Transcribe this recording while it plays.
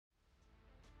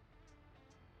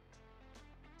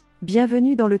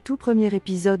Bienvenue dans le tout premier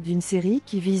épisode d'une série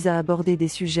qui vise à aborder des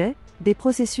sujets, des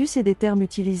processus et des termes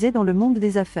utilisés dans le monde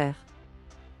des affaires.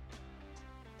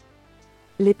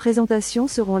 Les présentations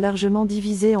seront largement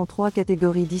divisées en 3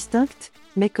 catégories distinctes,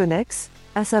 mais connexes,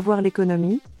 à savoir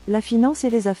l'économie, la finance et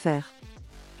les affaires.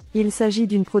 Il s'agit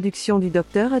d'une production du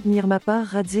Dr Admir Mapar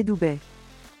Radze Doubet.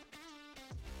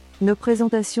 Nos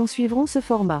présentations suivront ce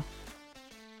format.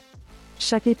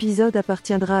 Chaque épisode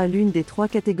appartiendra à l'une des 3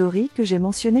 catégories que j'ai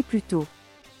mentionnées plus tôt.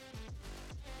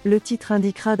 Le titre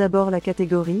indiquera d'abord la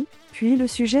catégorie, puis le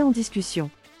sujet en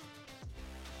discussion.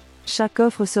 Chaque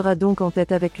offre sera donc en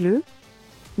tête avec le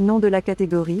nom de la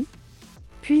catégorie,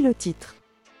 puis le titre.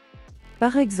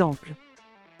 Par exemple,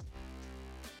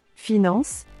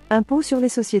 finance, impôt sur les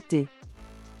sociétés.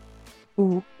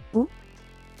 Ou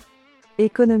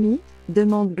économie,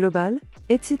 demande globale,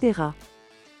 etc.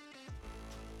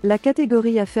 La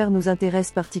catégorie affaires nous intéresse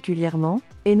particulièrement,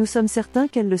 et nous sommes certains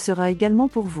qu'elle le sera également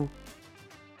pour vous.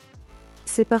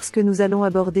 C'est parce que nous allons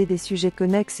aborder des sujets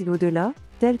connexes et au-delà,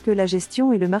 tels que la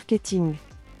gestion et le marketing.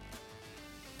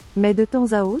 Mais de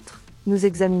temps à autre, nous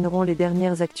examinerons les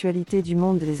dernières actualités du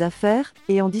monde des affaires,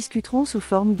 et en discuterons sous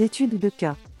forme d'études de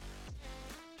cas.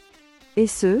 Et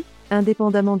ce,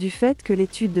 indépendamment du fait que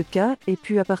l'étude de cas ait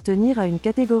pu appartenir à une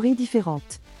catégorie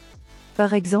différente.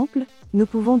 Par exemple, nous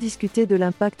pouvons discuter de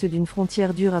l'impact d'une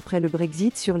frontière dure après le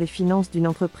Brexit sur les finances d'une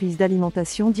entreprise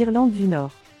d'alimentation d'Irlande du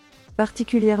Nord.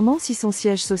 Particulièrement si son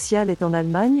siège social est en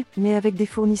Allemagne, mais avec des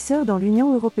fournisseurs dans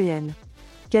l'Union européenne.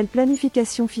 Quelle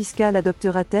planification fiscale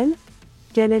adoptera-t-elle ?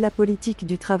 Quelle est la politique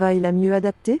du travail la mieux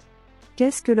adaptée ?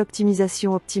 Qu'est-ce que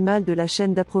l'optimisation optimale de la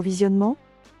chaîne d'approvisionnement ?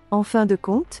 En fin de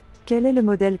compte, quel est le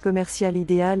modèle commercial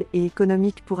idéal et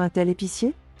économique pour un tel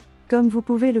épicier ? Comme vous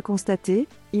pouvez le constater,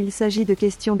 il s'agit de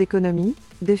questions d'économie,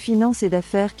 de finance et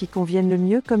d'affaires qui conviennent le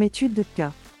mieux comme étude de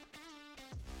cas.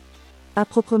 À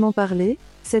proprement parler,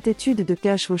 cette étude de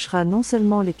cas chevauchera non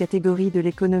seulement les catégories de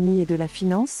l'économie et de la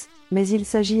finance, mais il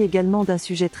s'agit également d'un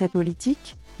sujet très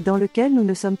politique, dans lequel nous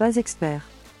ne sommes pas experts.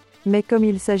 Mais comme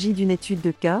il s'agit d'une étude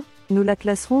de cas, nous la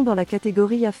classerons dans la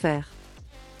catégorie affaires.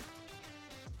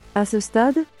 À ce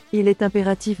stade, il est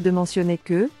impératif de mentionner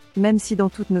que, même si dans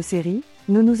toutes nos séries,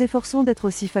 nous nous efforçons d'être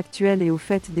aussi factuels et au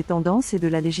fait des tendances et de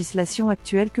la législation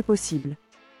actuelle que possible.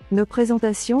 Nos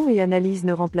présentations et analyses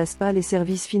ne remplacent pas les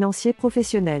services financiers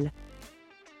professionnels.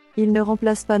 Ils ne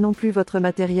remplacent pas non plus votre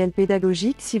matériel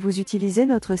pédagogique si vous utilisez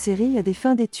notre série à des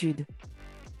fins d'études.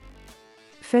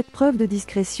 Faites preuve de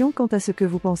discrétion quant à ce que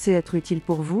vous pensez être utile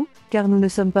pour vous, car nous ne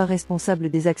sommes pas responsables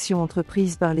des actions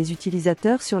entreprises par les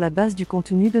utilisateurs sur la base du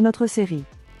contenu de notre série.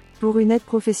 Pour une aide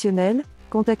professionnelle,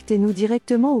 contactez-nous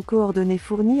directement aux coordonnées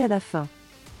fournies à la fin.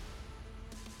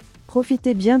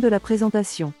 Profitez bien de la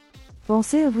présentation.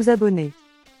 Pensez à vous abonner.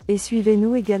 Et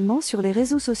suivez-nous également sur les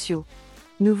réseaux sociaux.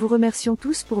 Nous vous remercions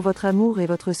tous pour votre amour et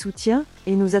votre soutien,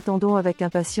 et nous attendons avec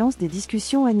impatience des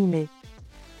discussions animées.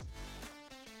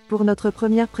 Pour notre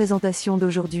première présentation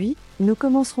d'aujourd'hui, nous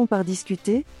commencerons par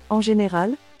discuter, en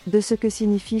général, de ce que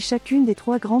signifie chacune des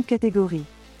 3 grandes catégories.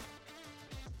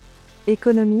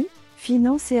 Économie,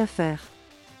 finance et affaires.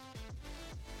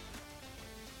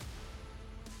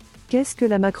 Qu'est-ce que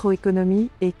la macroéconomie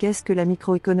et qu'est-ce que la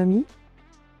microéconomie ?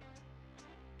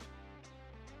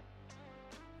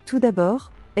 Tout d'abord,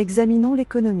 examinons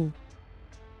l'économie.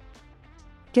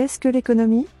 Qu'est-ce que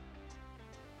l'économie ?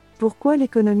 Pourquoi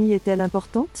l'économie est-elle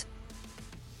importante ?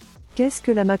 Qu'est-ce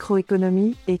que la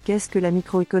macroéconomie et qu'est-ce que la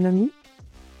microéconomie ?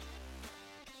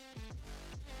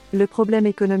 Le problème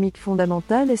économique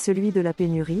fondamental est celui de la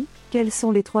pénurie. Quelles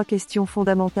sont les 3 questions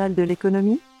fondamentales de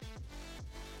l'économie ?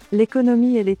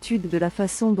 L'économie est l'étude de la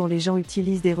façon dont les gens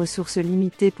utilisent des ressources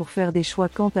limitées pour faire des choix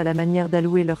quant à la manière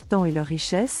d'allouer leur temps et leur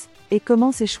richesse, et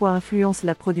comment ces choix influencent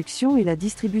la production et la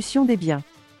distribution des biens.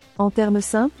 En termes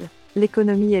simples,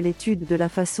 l'économie est l'étude de la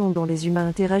façon dont les humains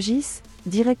interagissent,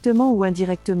 directement ou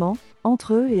indirectement,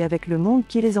 entre eux et avec le monde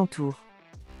qui les entoure.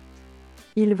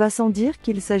 Il va sans dire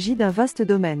qu'il s'agit d'un vaste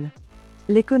domaine.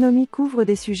 L'économie couvre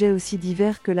des sujets aussi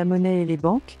divers que la monnaie et les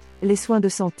banques, les soins de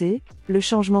santé, le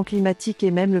changement climatique et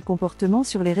même le comportement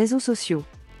sur les réseaux sociaux.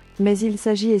 Mais il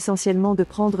s'agit essentiellement de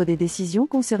prendre des décisions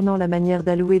concernant la manière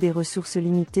d'allouer des ressources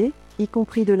limitées, y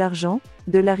compris de l'argent,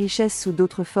 de la richesse sous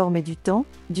d'autres formes et du temps,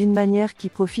 d'une manière qui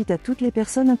profite à toutes les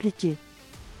personnes impliquées.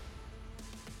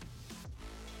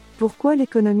 Pourquoi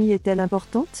l'économie est-elle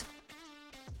importante ?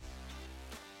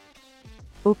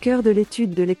 Au cœur de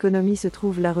l'étude de l'économie se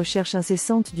trouve la recherche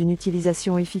incessante d'une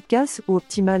utilisation efficace ou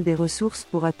optimale des ressources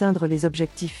pour atteindre les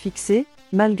objectifs fixés,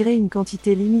 malgré une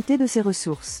quantité limitée de ces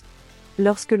ressources.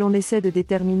 Lorsque l'on essaie de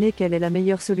déterminer quelle est la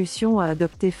meilleure solution à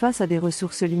adopter face à des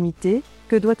ressources limitées,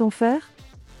 que doit-on faire ?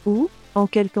 Où En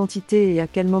quelle quantité et à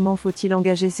quel moment faut-il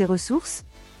engager ces ressources?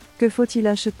 Que faut-il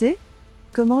acheter?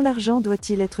 Comment l'argent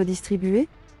doit-il être distribué?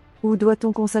 Où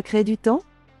doit-on consacrer du temps?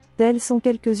 Telles sont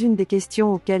quelques-unes des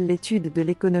questions auxquelles l'étude de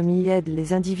l'économie aide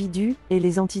les individus et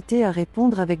les entités à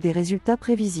répondre avec des résultats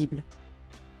prévisibles.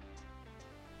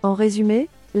 En résumé,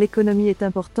 l'économie est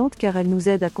importante car elle nous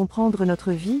aide à comprendre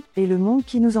notre vie et le monde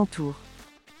qui nous entoure.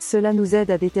 Cela nous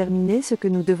aide à déterminer ce que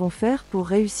nous devons faire pour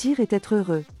réussir et être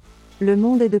heureux. Le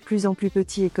monde est de plus en plus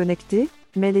petit et connecté,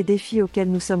 mais les défis auxquels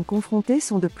nous sommes confrontés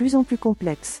sont de plus en plus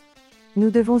complexes.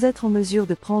 Nous devons être en mesure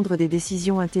de prendre des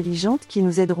décisions intelligentes qui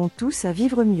nous aideront tous à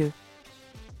vivre mieux.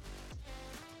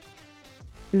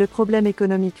 Le problème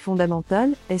économique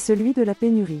fondamental est celui de la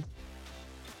pénurie.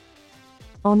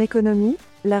 En économie,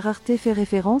 la rareté fait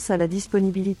référence à la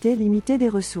disponibilité limitée des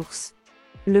ressources.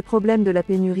 Le problème de la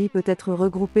pénurie peut être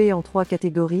regroupé en 3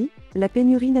 catégories: la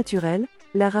pénurie naturelle,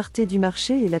 la rareté du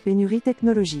marché et la pénurie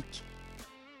technologique.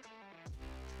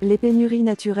 Les pénuries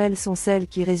naturelles sont celles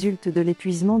qui résultent de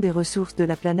l'épuisement des ressources de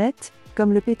la planète,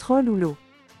 comme le pétrole ou l'eau.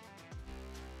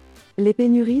 Les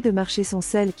pénuries de marché sont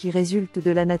celles qui résultent de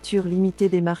la nature limitée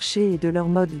des marchés et de leur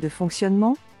mode de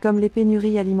fonctionnement, comme les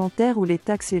pénuries alimentaires ou les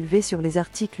taxes élevées sur les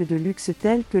articles de luxe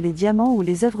tels que les diamants ou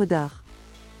les œuvres d'art.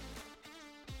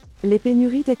 Les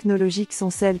pénuries technologiques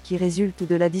sont celles qui résultent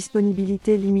de la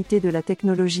disponibilité limitée de la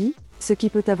technologie, ce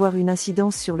qui peut avoir une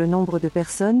incidence sur le nombre de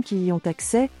personnes qui y ont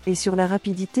accès, et sur la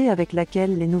rapidité avec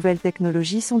laquelle les nouvelles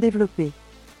technologies sont développées.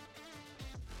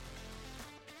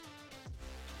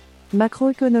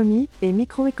 Macroéconomie et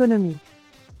microéconomie.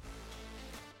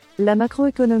 La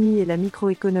macroéconomie et la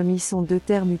microéconomie sont 2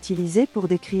 termes utilisés pour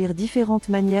décrire différentes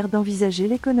manières d'envisager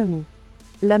l'économie.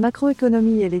 La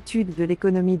macroéconomie est l'étude de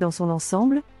l'économie dans son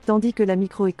ensemble, tandis que la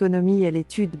microéconomie est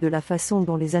l'étude de la façon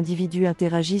dont les individus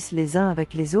interagissent les uns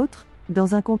avec les autres,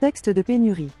 dans un contexte de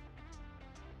pénurie.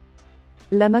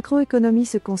 La macroéconomie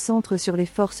se concentre sur les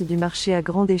forces du marché à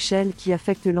grande échelle qui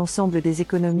affectent l'ensemble des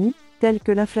économies, telles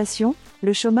que l'inflation,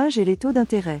 le chômage et les taux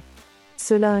d'intérêt.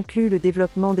 Cela inclut le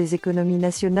développement des économies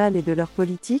nationales et de leurs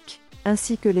politiques,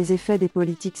 ainsi que les effets des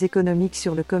politiques économiques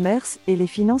sur le commerce et les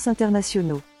finances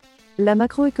internationaux. La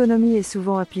macroéconomie est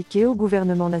souvent appliquée aux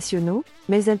gouvernements nationaux,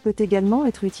 mais elle peut également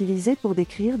être utilisée pour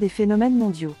décrire des phénomènes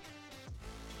mondiaux.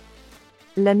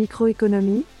 La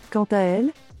microéconomie, quant à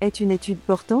elle, est une étude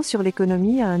portant sur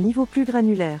l'économie à un niveau plus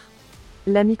granulaire.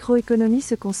 La microéconomie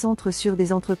se concentre sur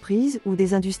des entreprises ou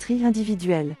des industries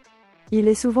individuelles. Il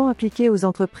est souvent appliqué aux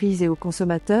entreprises et aux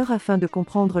consommateurs afin de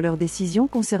comprendre leurs décisions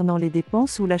concernant les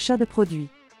dépenses ou l'achat de produits.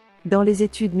 Dans les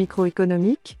études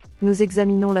microéconomiques, nous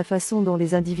examinons la façon dont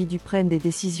les individus prennent des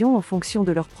décisions en fonction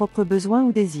de leurs propres besoins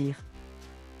ou désirs.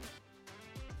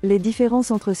 Les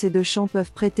différences entre ces 2 champs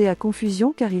peuvent prêter à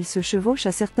confusion car ils se chevauchent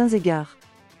à certains égards.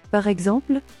 Par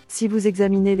exemple, si vous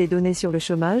examinez les données sur le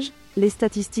chômage, les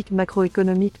statistiques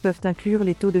macroéconomiques peuvent inclure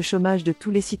les taux de chômage de tous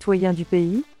les citoyens du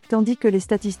pays, tandis que les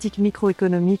statistiques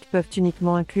microéconomiques peuvent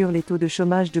uniquement inclure les taux de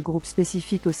chômage de groupes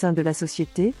spécifiques au sein de la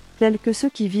société, tels que ceux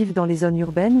qui vivent dans les zones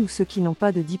urbaines ou ceux qui n'ont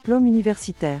pas de diplôme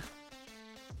universitaire.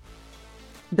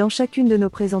 Dans chacune de nos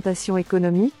présentations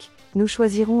économiques, nous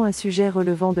choisirons un sujet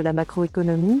relevant de la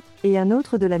macroéconomie et un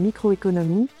autre de la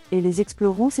microéconomie, et les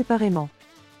explorerons séparément.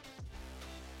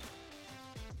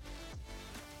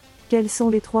 Quels sont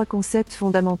les 3 concepts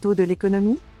fondamentaux de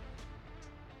l'économie?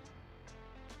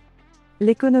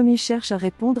 L'économie cherche à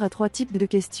répondre à 3 types de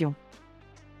questions.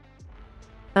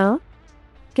 1.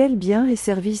 Quels biens et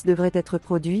services devraient être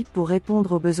produits pour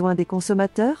répondre aux besoins des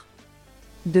consommateurs?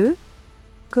 2.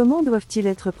 Comment doivent-ils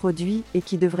être produits et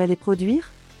qui devrait les produire?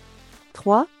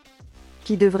 3.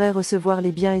 Qui devrait recevoir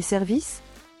les biens et services?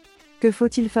 Que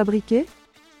faut-il fabriquer?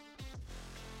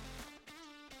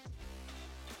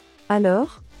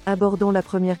 Alors, abordons la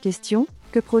première question,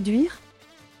 que produire?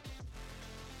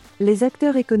 Les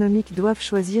acteurs économiques doivent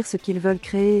choisir ce qu'ils veulent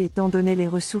créer étant donné les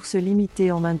ressources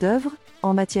limitées en main-d'œuvre,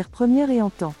 en matières premières et en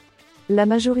temps. La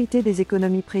majorité des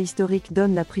économies préhistoriques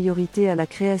donnent la priorité à la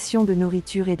création de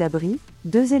nourriture et d'abris,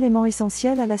 2 éléments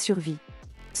essentiels à la survie.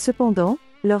 Cependant,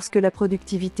 lorsque la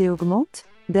productivité augmente,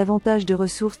 davantage de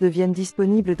ressources deviennent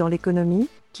disponibles dans l'économie,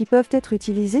 qui peuvent être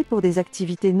utilisées pour des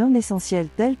activités non essentielles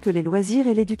telles que les loisirs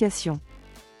et l'éducation.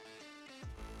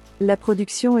 La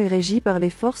production est régie par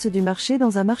les forces du marché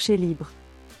dans un marché libre.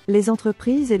 Les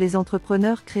entreprises et les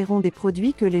entrepreneurs créeront des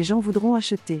produits que les gens voudront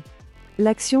acheter.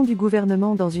 L'action du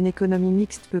gouvernement dans une économie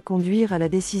mixte peut conduire à la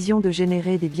décision de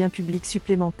générer des biens publics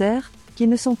supplémentaires, qui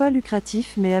ne sont pas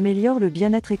lucratifs mais améliorent le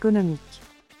bien-être économique.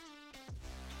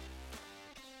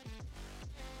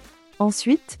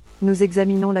 Ensuite, nous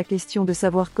examinons la question de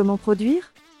savoir comment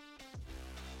produire.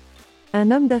 Un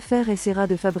homme d'affaires essaiera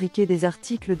de fabriquer des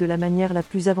articles de la manière la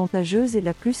plus avantageuse et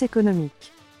la plus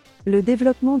économique. Le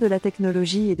développement de la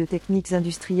technologie et de techniques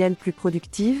industrielles plus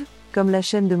productives, comme la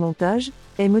chaîne de montage,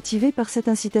 est motivé par cette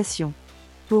incitation.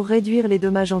 Pour réduire les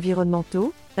dommages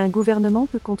environnementaux, un gouvernement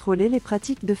peut contrôler les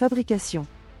pratiques de fabrication.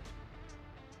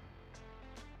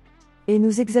 Et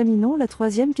nous examinons la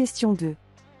troisième question 2.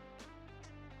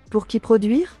 Pour qui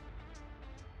produire ?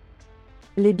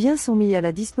 Les biens sont mis à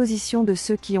la disposition de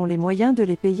ceux qui ont les moyens de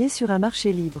les payer sur un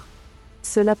marché libre.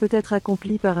 Cela peut être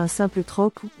accompli par un simple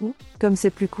troc ou, comme c'est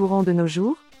plus courant de nos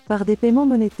jours, par des paiements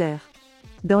monétaires.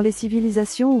 Dans les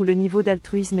civilisations où le niveau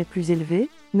d'altruisme est plus élevé,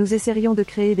 nous essaierions de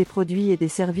créer des produits et des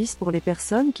services pour les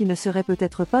personnes qui ne seraient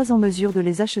peut-être pas en mesure de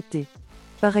les acheter.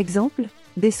 Par exemple,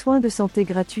 des soins de santé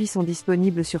gratuits sont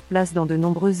disponibles sur place dans de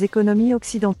nombreuses économies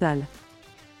occidentales.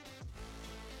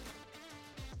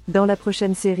 Dans la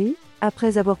prochaine série,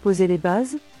 après avoir posé les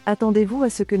bases, attendez-vous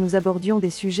à ce que nous abordions des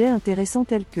sujets intéressants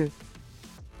tels que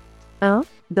 1.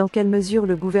 Dans quelle mesure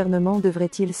le gouvernement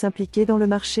devrait-il s'impliquer dans le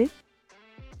marché ?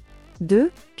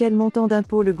 2. Quel montant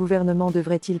d'impôts le gouvernement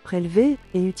devrait-il prélever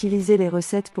et utiliser les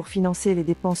recettes pour financer les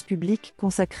dépenses publiques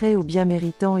consacrées aux biens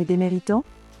méritants et déméritants ?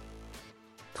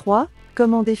 3.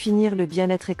 Comment définir le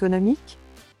bien-être économique ?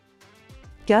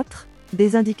 4.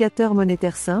 Des indicateurs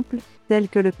monétaires simples, tels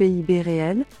que le PIB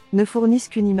réel, ne fournissent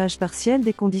qu'une image partielle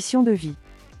des conditions de vie.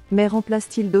 Mais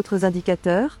remplacent-ils d'autres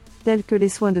indicateurs, tels que les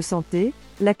soins de santé,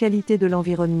 la qualité de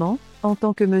l'environnement, en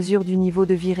tant que mesure du niveau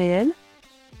de vie réel ?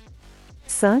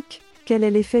 5. Quel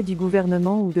est l'effet du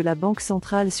gouvernement ou de la Banque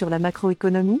centrale sur la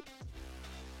macroéconomie ?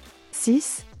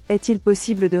 6. Est-il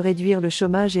possible de réduire le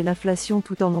chômage et l'inflation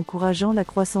tout en encourageant la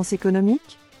croissance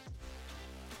économique ?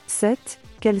 7.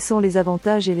 Quels sont les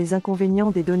avantages et les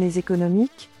inconvénients des données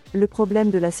économiques, le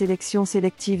problème de la sélection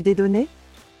sélective des données ?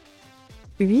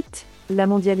 8. La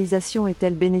mondialisation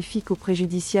est-elle bénéfique ou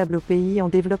préjudiciable aux pays en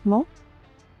développement ?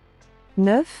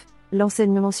 9.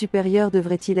 L'enseignement supérieur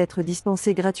devrait-il être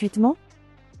dispensé gratuitement ?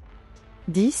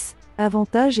 10.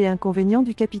 Avantages et inconvénients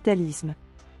du capitalisme.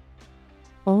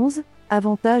 11.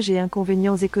 Avantages et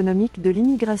inconvénients économiques de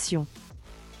l'immigration.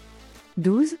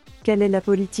 12. Quelle est la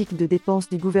politique de dépenses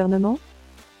du gouvernement ?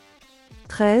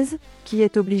 13. Qui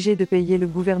est obligé de payer le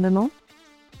gouvernement ?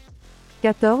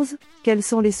 14. Quelles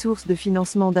sont les sources de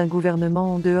financement d'un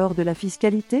gouvernement en dehors de la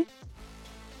fiscalité ?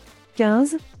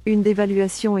 15. Une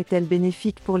dévaluation est-elle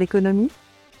bénéfique pour l'économie ?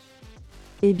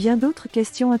 Et bien d'autres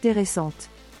questions intéressantes.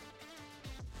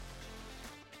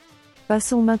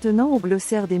 Passons maintenant au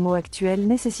glossaire des mots actuels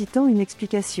nécessitant une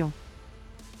explication.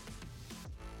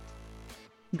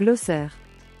 Glossaire.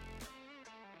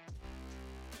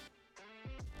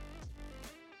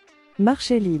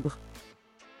 Marché libre.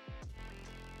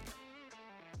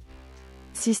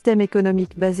 Système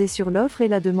économique basé sur l'offre et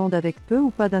la demande avec peu ou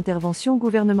pas d'intervention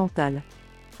gouvernementale.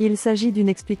 Il s'agit d'une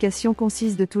explication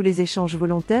concise de tous les échanges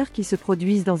volontaires qui se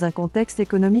produisent dans un contexte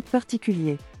économique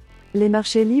particulier. Les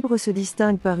marchés libres se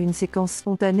distinguent par une séquence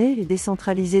spontanée et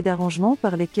décentralisée d'arrangements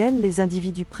par lesquels les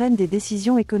individus prennent des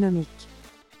décisions économiques.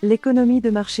 L'économie de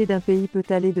marché d'un pays peut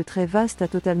aller de très vaste à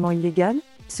totalement illégale,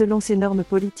 selon ses normes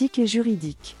politiques et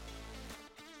juridiques.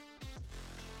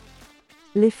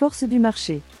 Les forces du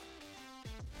marché.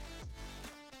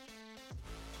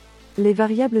 Les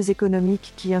variables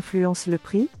économiques qui influencent le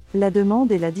prix, la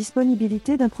demande et la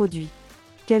disponibilité d'un produit.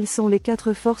 Quelles sont les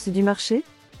 4 forces du marché ?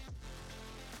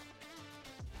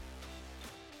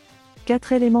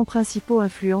 4 éléments principaux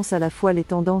influencent à la fois les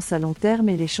tendances à long terme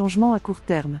et les changements à court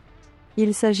terme.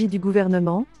 Il s'agit du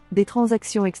gouvernement, des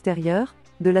transactions extérieures,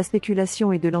 de la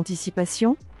spéculation et de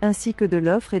l'anticipation, ainsi que de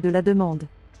l'offre et de la demande.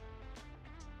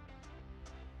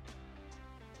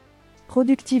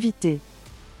 Productivité.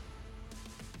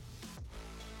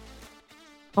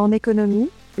 En économie,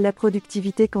 la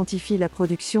productivité quantifie la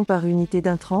production par unité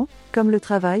d'intrant, comme le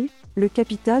travail, le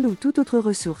capital ou toute autre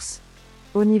ressource.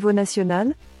 Au niveau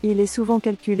national, il est souvent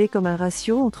calculé comme un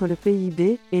ratio entre le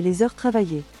PIB et les heures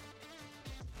travaillées.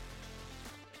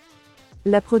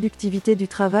 La productivité du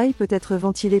travail peut être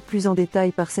ventilée plus en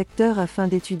détail par secteur afin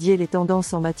d'étudier les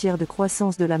tendances en matière de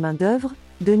croissance de la main-d'œuvre,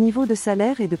 de niveau de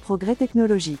salaire et de progrès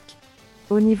technologique.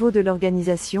 Au niveau de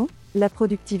l'organisation, la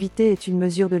productivité est une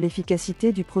mesure de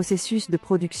l'efficacité du processus de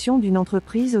production d'une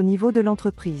entreprise au niveau de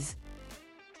l'entreprise.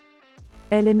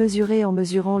 Elle est mesurée en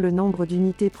mesurant le nombre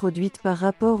d'unités produites par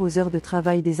rapport aux heures de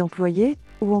travail des employés,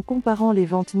 ou en comparant les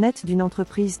ventes nettes d'une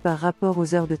entreprise par rapport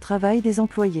aux heures de travail des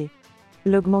employés.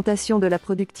 L'augmentation de la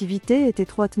productivité est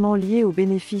étroitement liée aux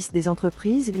bénéfices des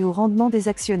entreprises et au rendement des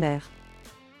actionnaires.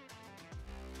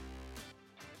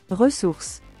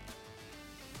 Ressources.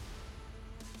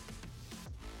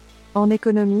 En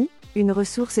économie, Une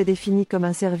ressource est définie comme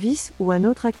un service ou un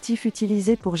autre actif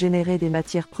utilisé pour générer des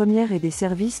matières premières et des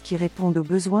services qui répondent aux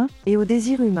besoins et aux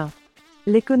désirs humains.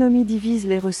 L'économie divise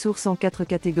les ressources en 4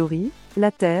 catégories: la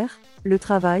terre, le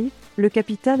travail, le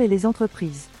capital et les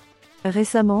entreprises.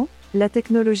 Récemment, la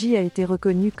technologie a été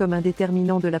reconnue comme un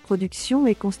déterminant de la production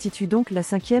et constitue donc la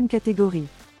 5e catégorie.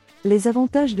 Les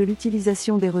avantages de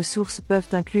l'utilisation des ressources peuvent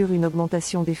inclure une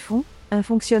augmentation des fonds, un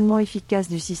fonctionnement efficace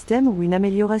du système ou une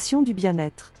amélioration du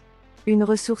bien-être. Une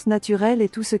ressource naturelle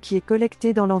est tout ce qui est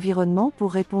collecté dans l'environnement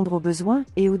pour répondre aux besoins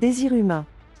et aux désirs humains.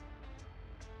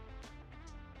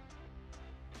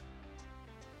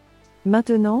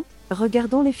 Maintenant,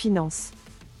 regardons les finances.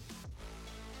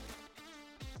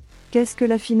 Qu'est-ce que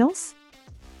la finance?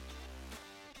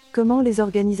 Comment les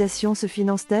organisations se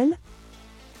financent-elles?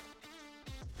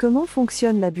 Comment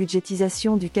fonctionne la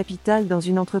budgétisation du capital dans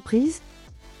une entreprise?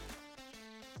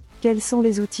 Quels sont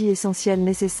les outils essentiels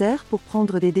nécessaires pour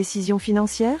prendre des décisions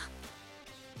financières?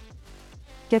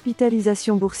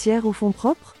 Capitalisation boursière ou fonds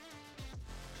propres?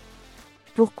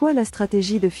 Pourquoi la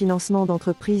stratégie de financement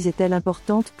d'entreprise est-elle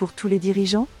importante pour tous les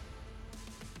dirigeants?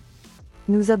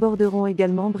 Nous aborderons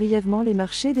également brièvement les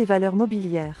marchés des valeurs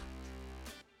mobilières.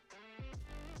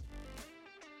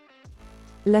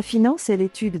 La finance est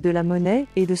l'étude de la monnaie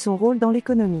et de son rôle dans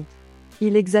l'économie.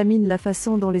 Il examine la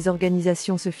façon dont les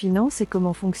organisations se financent et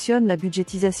comment fonctionne la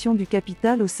budgétisation du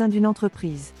capital au sein d'une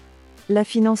entreprise. La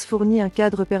finance fournit un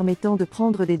cadre permettant de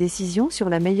prendre des décisions sur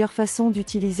la meilleure façon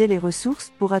d'utiliser les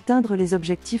ressources pour atteindre les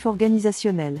objectifs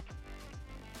organisationnels.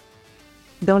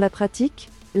 Dans la pratique,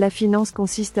 la finance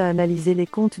consiste à analyser les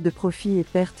comptes de profit et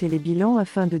pertes et les bilans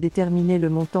afin de déterminer le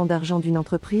montant d'argent d'une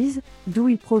entreprise, d'où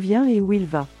il provient et où il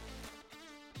va.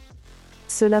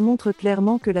 Cela montre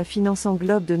clairement que la finance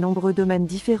englobe de nombreux domaines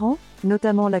différents,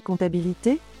 notamment la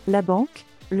comptabilité, la banque,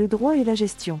 le droit et la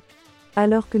gestion.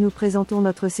 Alors que nous présentons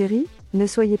notre série, ne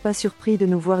soyez pas surpris de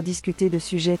nous voir discuter de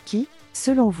sujets qui,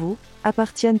 selon vous,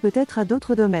 appartiennent peut-être à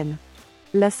d'autres domaines.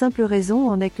 La simple raison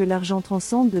en est que l'argent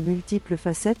transcende de multiples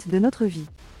facettes de notre vie.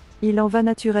 Il en va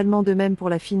naturellement de même pour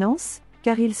la finance,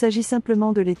 car il s'agit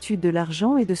simplement de l'étude de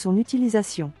l'argent et de son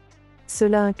utilisation.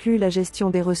 Cela inclut la gestion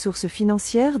des ressources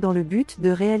financières dans le but de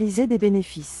réaliser des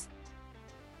bénéfices.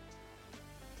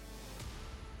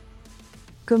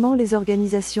 Comment les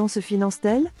organisations se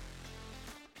financent-elles?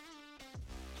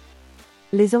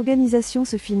 Les organisations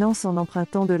se financent en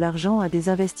empruntant de l'argent à des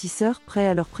investisseurs prêts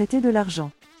à leur prêter de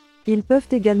l'argent. Ils peuvent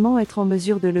également être en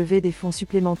mesure de lever des fonds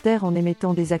supplémentaires en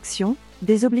émettant des actions,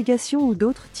 des obligations ou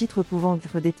d'autres titres pouvant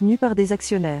être détenus par des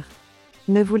actionnaires.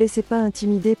 Ne vous laissez pas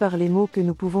intimider par les mots que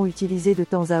nous pouvons utiliser de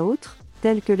temps à autre,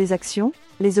 tels que les actions,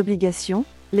 les obligations,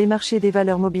 les marchés des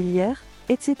valeurs mobilières,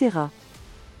 etc.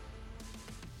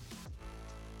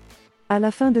 À la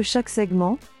fin de chaque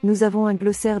segment, nous avons un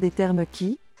glossaire des termes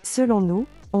qui, selon nous,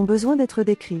 ont besoin d'être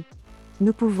décrits.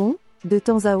 Nous pouvons, de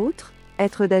temps à autre,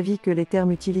 être d'avis que les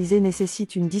termes utilisés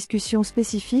nécessitent une discussion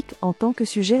spécifique en tant que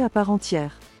sujet à part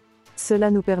entière.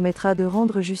 Cela nous permettra de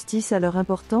rendre justice à leur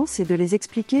importance et de les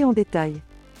expliquer en détail.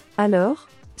 Alors,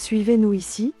 suivez-nous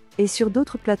ici, et sur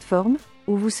d'autres plateformes,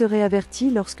 où vous serez avertis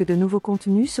lorsque de nouveaux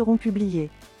contenus seront publiés.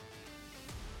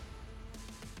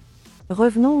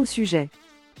 Revenons au sujet.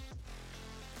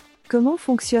 Comment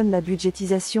fonctionne la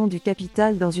budgétisation du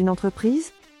capital dans une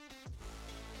entreprise?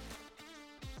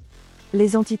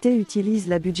 Les entités utilisent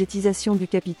la budgétisation du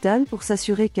capital pour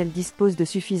s'assurer qu'elles disposent de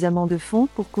suffisamment de fonds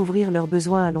pour couvrir leurs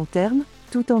besoins à long terme,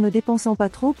 tout en ne dépensant pas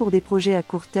trop pour des projets à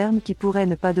court terme qui pourraient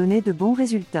ne pas donner de bons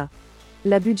résultats.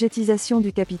 La budgétisation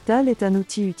du capital est un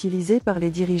outil utilisé par les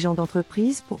dirigeants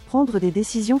d'entreprise pour prendre des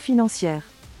décisions financières.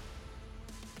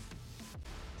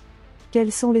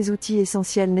 Quels sont les outils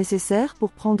essentiels nécessaires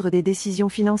pour prendre des décisions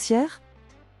financières?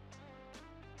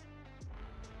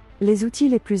 Les outils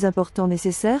les plus importants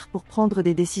nécessaires pour prendre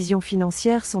des décisions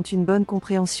financières sont une bonne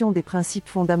compréhension des principes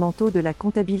fondamentaux de la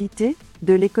comptabilité,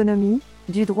 de l'économie,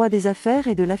 du droit des affaires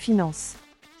et de la finance.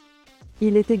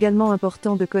 Il est également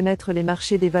important de connaître les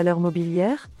marchés des valeurs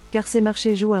mobilières, car ces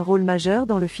marchés jouent un rôle majeur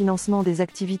dans le financement des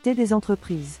activités des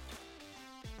entreprises.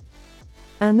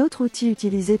 Un autre outil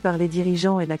utilisé par les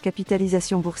dirigeants est la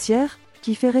capitalisation boursière,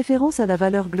 qui fait référence à la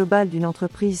valeur globale d'une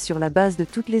entreprise sur la base de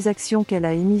toutes les actions qu'elle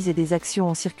a émises et des actions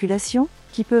en circulation,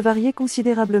 qui peut varier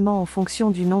considérablement en fonction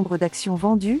du nombre d'actions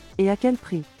vendues et à quel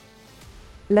prix.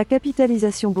 La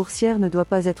capitalisation boursière ne doit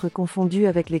pas être confondue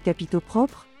avec les capitaux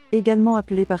propres, également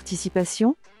appelés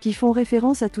participations, qui font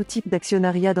référence à tout type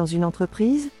d'actionnariat dans une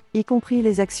entreprise, y compris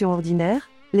les actions ordinaires,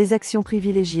 les actions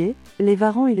privilégiées, les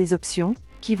warrants et les options,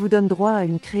 qui vous donnent droit à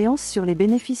une créance sur les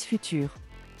bénéfices futurs.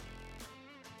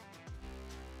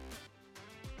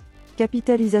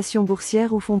 Capitalisation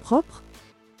boursière ou fonds propres?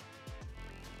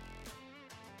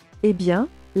 Eh bien,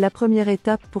 la première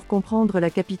étape pour comprendre la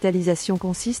capitalisation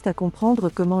consiste à comprendre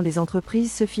comment les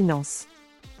entreprises se financent.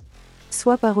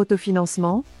 Soit par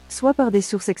autofinancement, soit par des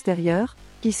sources extérieures,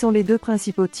 qui sont les deux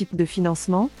principaux types de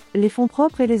financement, les fonds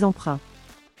propres et les emprunts.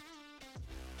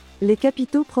 Les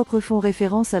capitaux propres font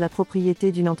référence à la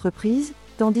propriété d'une entreprise,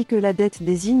 tandis que la dette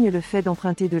désigne le fait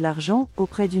d'emprunter de l'argent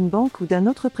auprès d'une banque ou d'un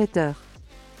autre prêteur.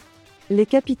 Les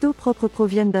capitaux propres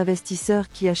proviennent d'investisseurs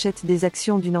qui achètent des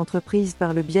actions d'une entreprise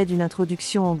par le biais d'une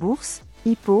introduction en bourse,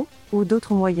 IPO, ou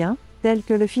d'autres moyens, tels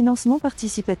que le financement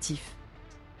participatif.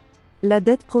 La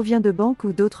dette provient de banques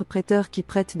ou d'autres prêteurs qui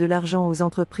prêtent de l'argent aux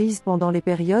entreprises pendant les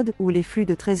périodes où les flux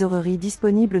de trésorerie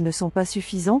disponibles ne sont pas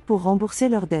suffisants pour rembourser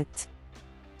leurs dettes.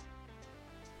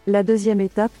 La deuxième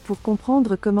étape pour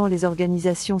comprendre comment les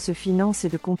organisations se financent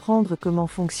est de comprendre comment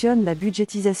fonctionne la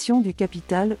budgétisation du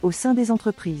capital au sein des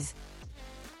entreprises.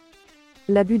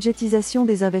 La budgétisation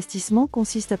des investissements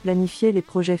consiste à planifier les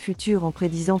projets futurs en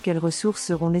prédisant quelles ressources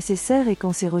seront nécessaires et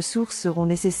quand ces ressources seront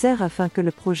nécessaires afin que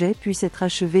le projet puisse être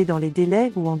achevé dans les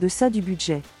délais ou en deçà du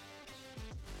budget.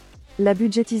 La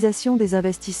budgétisation des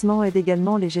investissements aide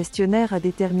également les gestionnaires à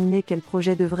déterminer quels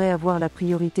projets devraient avoir la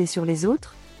priorité sur les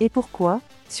autres, et pourquoi,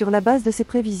 sur la base de ces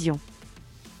prévisions.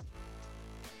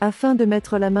 Afin de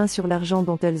mettre la main sur l'argent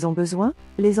dont elles ont besoin,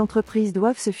 les entreprises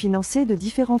doivent se financer de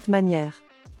différentes manières.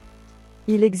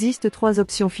 Il existe 3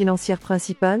 options financières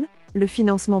principales, le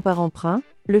financement par emprunt,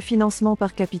 le financement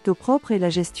par capitaux propres et la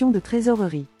gestion de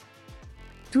trésorerie.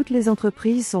 Toutes les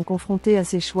entreprises sont confrontées à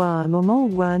ces choix à un moment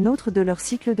ou à un autre de leur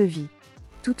cycle de vie.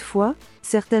 Toutefois,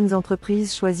 certaines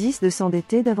entreprises choisissent de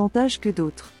s'endetter davantage que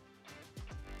d'autres.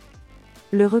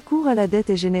 Le recours à la dette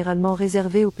est généralement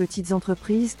réservé aux petites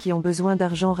entreprises qui ont besoin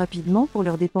d'argent rapidement pour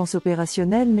leurs dépenses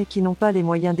opérationnelles mais qui n'ont pas les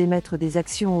moyens d'émettre des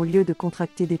actions au lieu de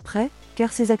contracter des prêts,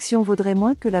 car ces actions vaudraient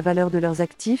moins que la valeur de leurs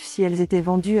actifs si elles étaient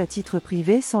vendues à titre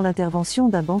privé sans l'intervention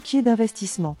d'un banquier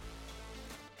d'investissement.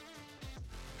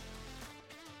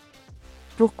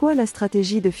 Pourquoi la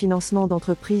stratégie de financement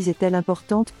d'entreprise est-elle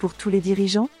importante pour tous les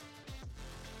dirigeants ?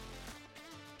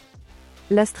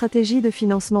 La stratégie de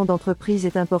financement d'entreprise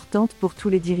est importante pour tous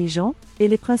les dirigeants, et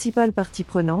les principales parties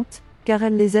prenantes, car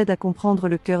elle les aide à comprendre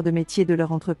le cœur de métier de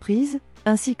leur entreprise,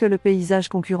 ainsi que le paysage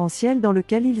concurrentiel dans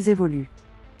lequel ils évoluent.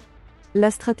 La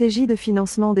stratégie de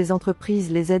financement des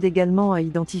entreprises les aide également à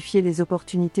identifier les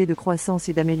opportunités de croissance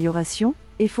et d'amélioration,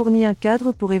 et fournit un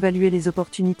cadre pour évaluer les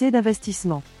opportunités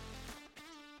d'investissement.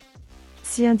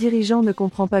 Si un dirigeant ne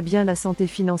comprend pas bien la santé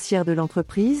financière de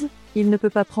l'entreprise, il ne peut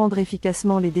pas prendre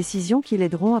efficacement les décisions qui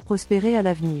l'aideront à prospérer à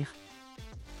l'avenir.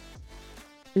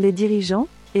 Les dirigeants,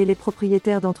 et les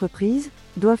propriétaires d'entreprises,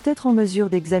 doivent être en mesure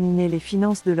d'examiner les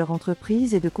finances de leur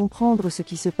entreprise et de comprendre ce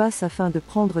qui se passe afin de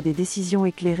prendre des décisions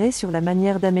éclairées sur la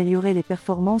manière d'améliorer les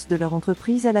performances de leur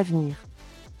entreprise à l'avenir.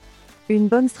 Une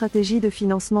bonne stratégie de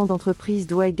financement d'entreprise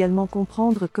doit également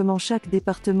comprendre comment chaque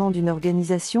département d'une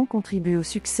organisation contribue au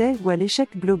succès ou à l'échec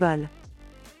global.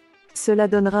 Cela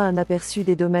donnera un aperçu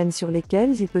des domaines sur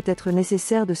lesquels il peut être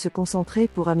nécessaire de se concentrer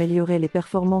pour améliorer les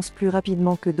performances plus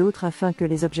rapidement que d'autres afin que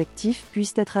les objectifs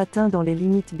puissent être atteints dans les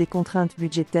limites des contraintes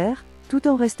budgétaires, tout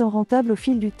en restant rentables au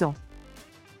fil du temps.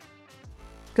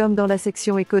 Comme dans la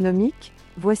section économique,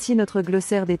 voici notre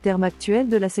glossaire des termes actuels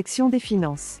de la section des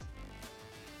finances.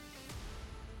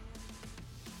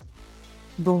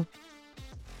 Bon.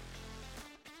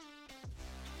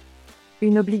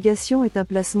 Une obligation est un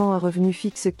placement à revenu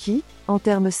fixe qui, en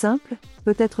termes simples,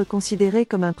 peut être considéré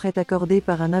comme un prêt accordé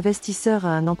par un investisseur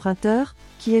à un emprunteur,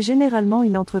 qui est généralement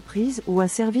une entreprise ou un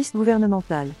service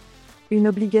gouvernemental. Une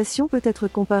obligation peut être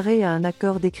comparée à un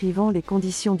accord décrivant les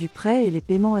conditions du prêt et les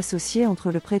paiements associés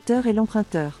entre le prêteur et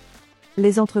l'emprunteur.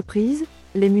 Les entreprises,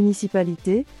 les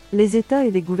municipalités, les États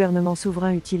et les gouvernements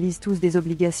souverains utilisent tous des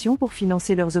obligations pour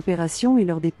financer leurs opérations et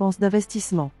leurs dépenses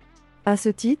d'investissement. À ce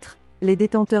titre, les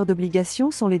détenteurs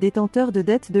d'obligations sont les détenteurs de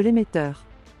dettes de l'émetteur,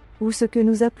 ou ce que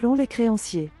nous appelons les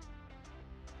créanciers.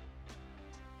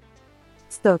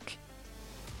 Stock.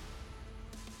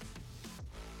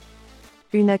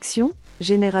 Une action,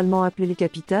 généralement appelée le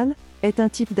capital, est un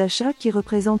type d'achat qui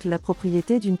représente la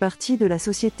propriété d'une partie de la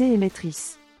société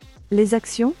émettrice. Les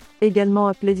actions, également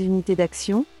appelées unités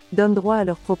d'action, donnent droit à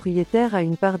leur propriétaire à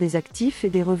une part des actifs et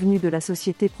des revenus de la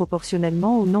société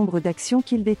proportionnellement au nombre d'actions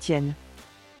qu'ils détiennent.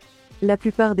 La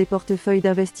plupart des portefeuilles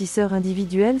d'investisseurs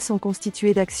individuels sont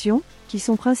constitués d'actions, qui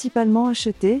sont principalement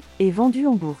achetées et vendues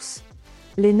en bourse.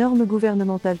 Les normes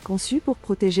gouvernementales conçues pour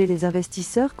protéger les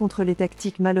investisseurs contre les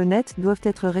tactiques malhonnêtes doivent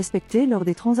être respectées lors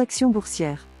des transactions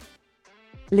boursières.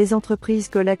 Les entreprises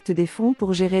collectent des fonds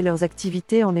pour gérer leurs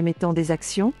activités en émettant des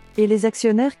actions, et les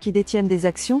actionnaires qui détiennent des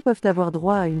actions peuvent avoir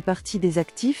droit à une partie des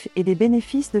actifs et des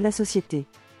bénéfices de la société.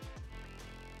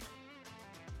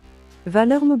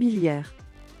 Valeurs mobilières.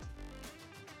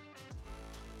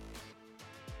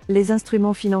 Les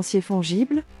instruments financiers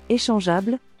fongibles,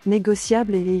 échangeables,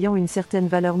 négociables et ayant une certaine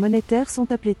valeur monétaire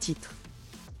sont appelés titres.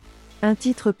 Un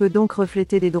titre peut donc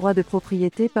refléter des droits de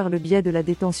propriété par le biais de la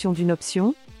détention d'une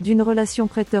option, d'une relation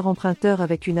prêteur-emprunteur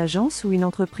avec une agence ou une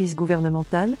entreprise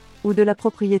gouvernementale, ou de la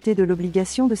propriété de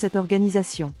l'obligation de cette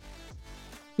organisation.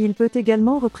 Il peut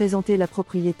également représenter la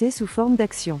propriété sous forme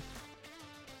d'action.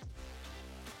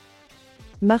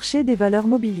 Marché des valeurs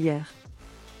mobilières.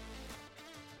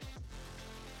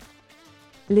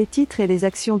 Les titres et les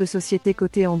actions de sociétés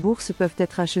cotées en bourse peuvent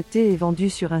être achetés et vendus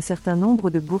sur un certain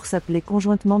nombre de bourses appelées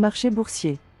conjointement marchés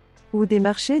boursiers, ou des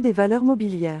marchés des valeurs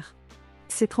mobilières.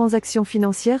 Ces transactions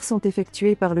financières sont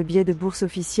effectuées par le biais de bourses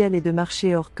officielles et de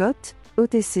marchés hors cote,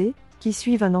 OTC, qui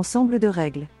suivent un ensemble de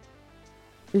règles.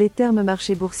 Les termes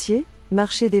marché boursier,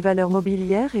 marché des valeurs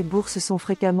mobilières et bourse sont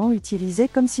fréquemment utilisés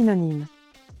comme synonymes.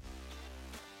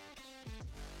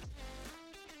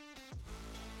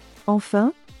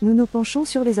 Enfin, nous nous penchons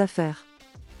sur les affaires.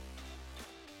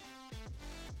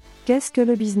 Qu'est-ce que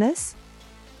le business ?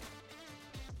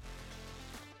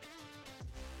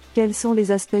 Quels sont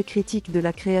les aspects critiques de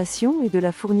la création et de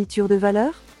la fourniture de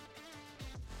valeur ?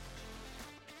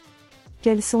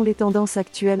 Quelles sont les tendances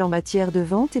actuelles en matière de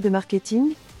vente et de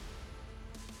marketing ?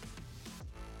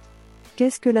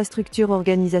 Qu'est-ce que la structure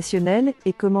organisationnelle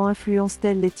et comment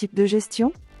influence-t-elle les types de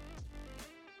gestion ?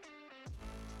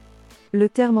 Le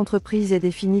terme entreprise est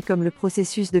défini comme le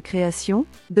processus de création,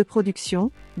 de production,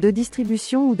 de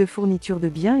distribution ou de fourniture de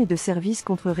biens et de services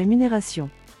contre rémunération.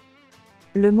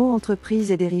 Le mot entreprise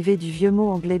est dérivé du vieux mot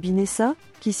anglais binessa,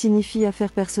 qui signifie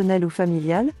affaire personnelle ou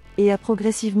familiale, et a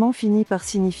progressivement fini par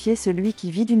signifier celui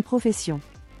qui vit d'une profession.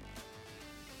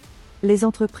 Les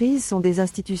entreprises sont des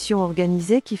institutions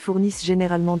organisées qui fournissent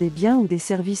généralement des biens ou des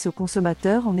services aux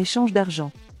consommateurs en échange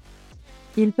d'argent.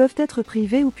 Ils peuvent être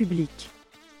privés ou publics.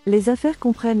 Les affaires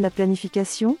comprennent la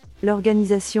planification,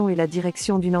 l'organisation et la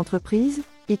direction d'une entreprise,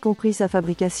 y compris sa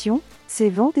fabrication,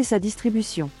 ses ventes et sa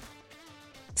distribution.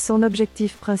 Son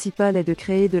objectif principal est de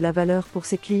créer de la valeur pour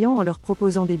ses clients en leur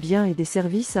proposant des biens et des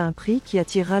services à un prix qui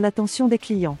attirera l'attention des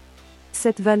clients.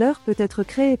 Cette valeur peut être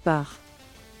créée par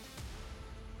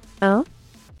 1.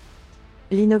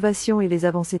 L'innovation et les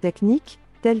avancées techniques,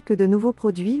 telles que de nouveaux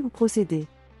produits ou procédés.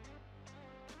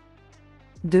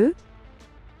 2.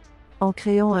 En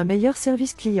créant un meilleur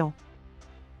service client.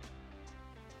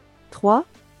 3.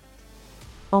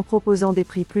 En proposant des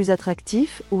prix plus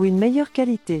attractifs ou une meilleure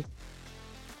qualité.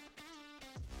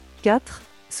 4.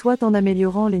 Soit en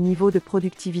améliorant les niveaux de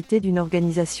productivité d'une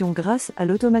organisation grâce à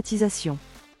l'automatisation.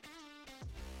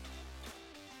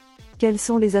 Quels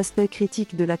sont les aspects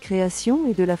critiques de la création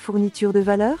et de la fourniture de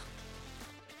valeur ?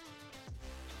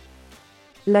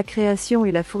 La création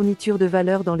et la fourniture de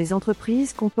valeur dans les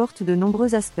entreprises comportent de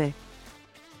nombreux aspects.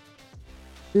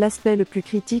 L'aspect le plus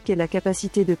critique est la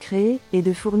capacité de créer et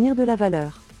de fournir de la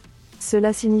valeur.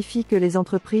 Cela signifie que les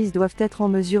entreprises doivent être en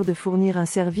mesure de fournir un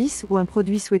service ou un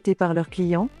produit souhaité par leurs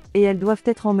clients, et elles doivent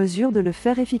être en mesure de le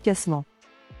faire efficacement.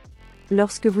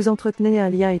 Lorsque vous entretenez un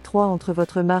lien étroit entre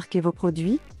votre marque et vos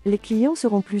produits, les clients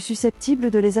seront plus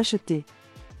susceptibles de les acheter.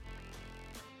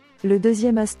 Le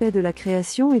deuxième aspect de la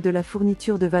création et de la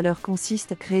fourniture de valeur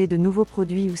consiste à créer de nouveaux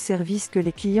produits ou services que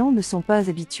les clients ne sont pas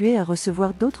habitués à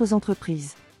recevoir d'autres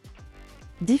entreprises.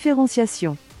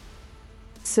 Différenciation.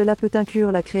 Cela peut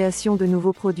inclure la création de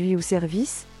nouveaux produits ou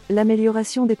services,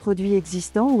 l'amélioration des produits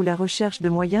existants ou la recherche de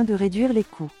moyens de réduire les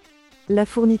coûts. La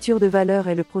fourniture de valeur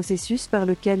est le processus par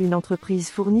lequel une entreprise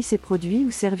fournit ses produits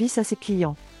ou services à ses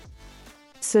clients.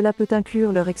 Cela peut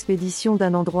inclure leur expédition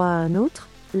d'un endroit à un autre,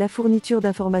 la fourniture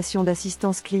d'informations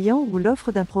d'assistance client ou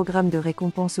l'offre d'un programme de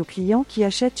récompense aux clients qui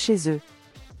achètent chez eux.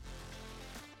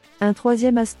 Un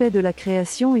troisième aspect de la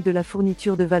création et de la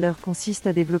fourniture de valeur consiste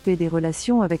à développer des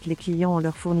relations avec les clients en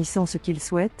leur fournissant ce qu'ils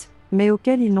souhaitent, mais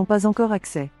auxquels ils n'ont pas encore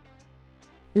accès.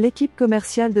 L'équipe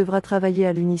commerciale devra travailler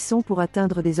à l'unisson pour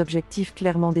atteindre des objectifs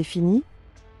clairement définis,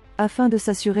 afin de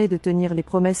s'assurer de tenir les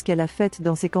promesses qu'elle a faites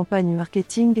dans ses campagnes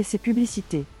marketing et ses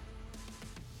publicités.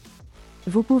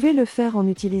 Vous pouvez le faire en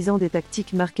utilisant des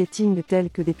tactiques marketing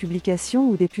telles que des publications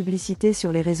ou des publicités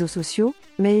sur les réseaux sociaux,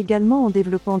 mais également en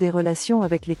développant des relations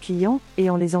avec les clients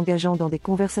et en les engageant dans des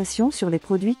conversations sur les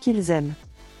produits qu'ils aiment.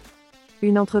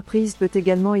 Une entreprise peut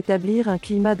également établir un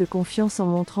climat de confiance en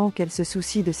montrant qu'elle se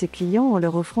soucie de ses clients en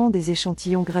leur offrant des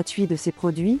échantillons gratuits de ses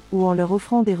produits ou en leur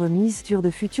offrant des remises sur de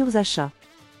futurs achats.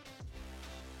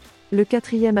 Le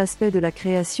quatrième aspect de la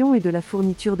création et de la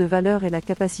fourniture de valeur est la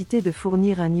capacité de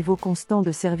fournir un niveau constant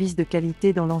de service de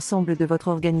qualité dans l'ensemble de votre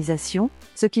organisation,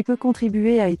 ce qui peut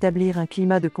contribuer à établir un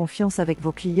climat de confiance avec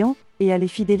vos clients et à les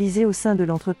fidéliser au sein de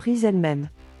l'entreprise elle-même.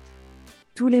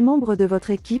 Tous les membres de votre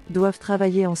équipe doivent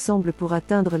travailler ensemble pour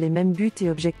atteindre les mêmes buts et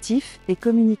objectifs, et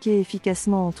communiquer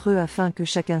efficacement entre eux afin que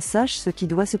chacun sache ce qui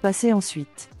doit se passer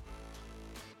ensuite.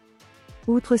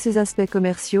 Outre ces aspects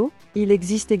commerciaux, il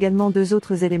existe également deux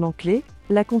autres éléments clés,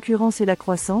 la concurrence et la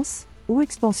croissance, ou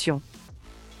expansion.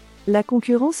 La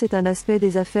concurrence est un aspect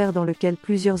des affaires dans lequel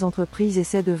plusieurs entreprises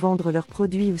essaient de vendre leurs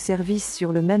produits ou services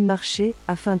sur le même marché,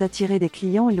 afin d'attirer des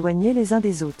clients éloignés les uns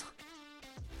des autres.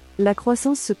 La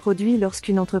croissance se produit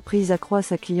lorsqu'une entreprise accroît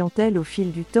sa clientèle au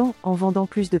fil du temps en vendant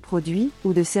plus de produits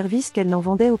ou de services qu'elle n'en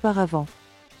vendait auparavant.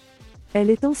 Elle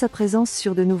étend sa présence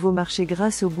sur de nouveaux marchés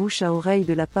grâce au bouche à oreille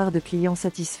de la part de clients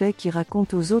satisfaits qui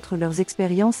racontent aux autres leurs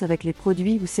expériences avec les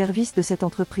produits ou services de cette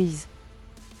entreprise.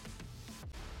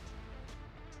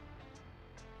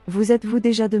 Vous êtes-vous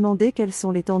déjà demandé quelles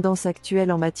sont les tendances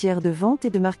actuelles en matière de vente et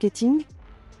de marketing ?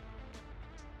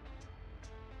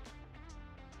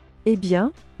 Eh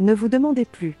bien, ne vous demandez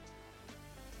plus.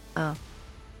 1.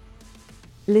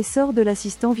 L'essor de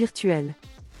l'assistant virtuel.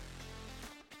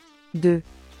 2.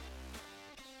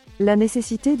 La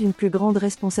nécessité d'une plus grande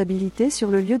responsabilité sur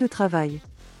le lieu de travail.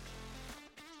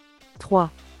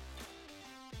 3.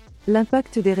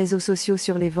 L'impact des réseaux sociaux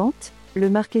sur les ventes, le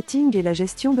marketing et la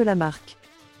gestion de la marque.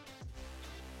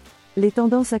 Les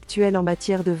tendances actuelles en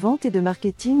matière de vente et de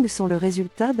marketing sont le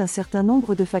résultat d'un certain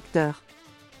nombre de facteurs.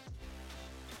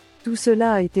 Tout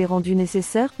cela a été rendu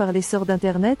nécessaire par l'essor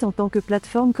d'Internet en tant que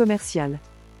plateforme commerciale.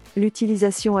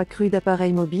 L'utilisation accrue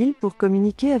d'appareils mobiles pour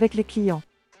communiquer avec les clients.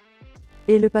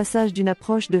 Et le passage d'une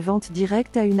approche de vente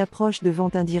directe à une approche de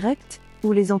vente indirecte,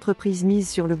 où les entreprises misent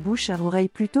sur le bouche à oreille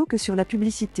plutôt que sur la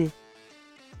publicité.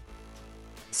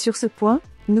 Sur ce point,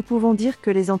 nous pouvons dire que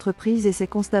les entreprises essaient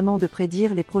constamment de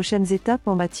prédire les prochaines étapes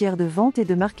en matière de vente et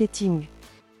de marketing.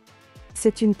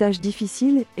 C'est une tâche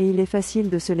difficile et il est facile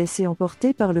de se laisser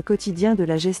emporter par le quotidien de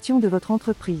la gestion de votre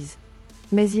entreprise.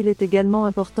 Mais il est également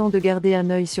important de garder un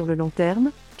œil sur le long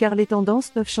terme, car les tendances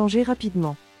peuvent changer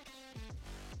rapidement.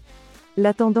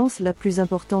 La tendance la plus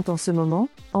importante en ce moment,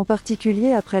 en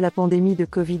particulier après la pandémie de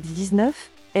Covid-19,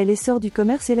 est l'essor du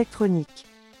commerce électronique.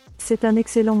 C'est un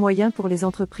excellent moyen pour les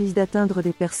entreprises d'atteindre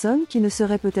des personnes qui ne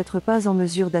seraient peut-être pas en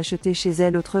mesure d'acheter chez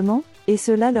elles autrement, et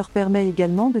cela leur permet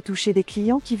également de toucher des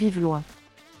clients qui vivent loin.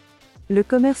 Le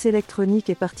commerce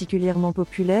électronique est particulièrement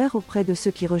populaire auprès de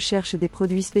ceux qui recherchent des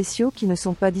produits spéciaux qui ne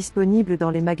sont pas disponibles dans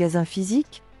les magasins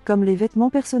physiques, comme les vêtements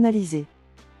personnalisés.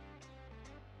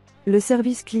 Le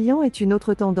service client est une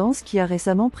autre tendance qui a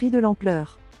récemment pris de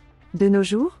l'ampleur. De nos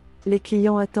jours, les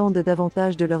clients attendent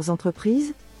davantage de leurs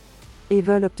entreprises et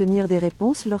veulent obtenir des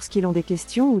réponses lorsqu'ils ont des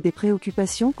questions ou des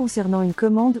préoccupations concernant une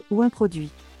commande ou un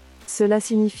produit. Cela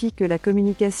signifie que la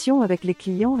communication avec les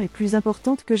clients est plus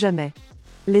importante que jamais.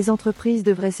 Les entreprises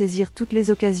devraient saisir toutes les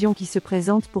occasions qui se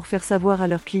présentent pour faire savoir à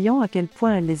leurs clients à quel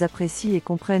point elles les apprécient et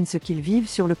comprennent ce qu'ils vivent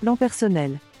sur le plan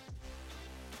personnel.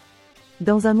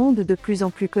 Dans un monde de plus en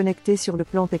plus connecté sur le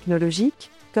plan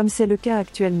technologique, comme c'est le cas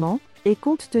actuellement, et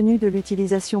compte tenu de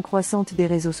l'utilisation croissante des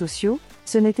réseaux sociaux,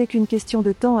 ce n'était qu'une question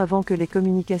de temps avant que les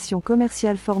communications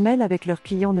commerciales formelles avec leurs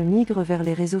clients ne migrent vers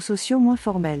les réseaux sociaux moins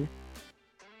formels.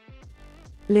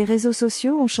 Les réseaux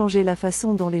sociaux ont changé la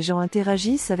façon dont les gens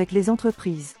interagissent avec les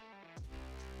entreprises.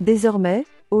 Désormais,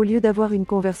 au lieu d'avoir une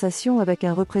conversation avec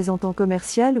un représentant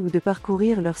commercial ou de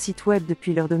parcourir leur site web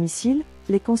depuis leur domicile,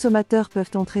 les consommateurs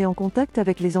peuvent entrer en contact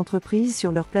avec les entreprises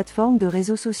sur leurs plateformes de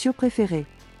réseaux sociaux préférées.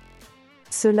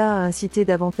 Cela a incité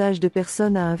davantage de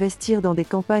personnes à investir dans des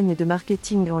campagnes de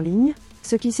marketing en ligne,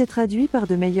 ce qui s'est traduit par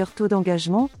de meilleurs taux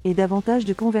d'engagement et davantage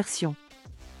de conversions.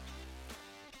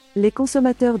 Les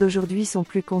consommateurs d'aujourd'hui sont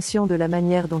plus conscients de la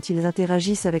manière dont ils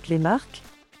interagissent avec les marques.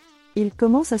 Ils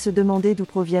commencent à se demander d'où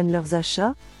proviennent leurs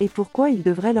achats, et pourquoi ils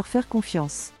devraient leur faire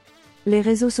confiance. Les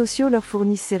réseaux sociaux leur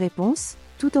fournissent ces réponses,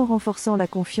 tout en renforçant la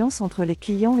confiance entre les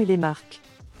clients et les marques.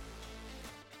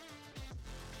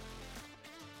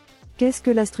 Qu'est-ce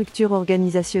que la structure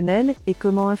organisationnelle et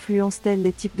comment influence-t-elle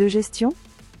les types de gestion ?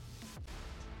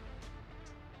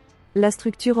 La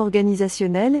structure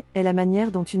organisationnelle est la manière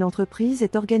dont une entreprise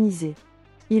est organisée.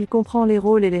 Il comprend les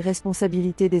rôles et les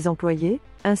responsabilités des employés,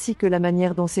 ainsi que la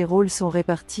manière dont ces rôles sont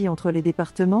répartis entre les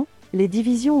départements, les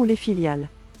divisions ou les filiales.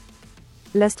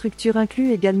 La structure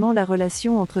inclut également la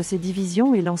relation entre ces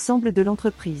divisions et l'ensemble de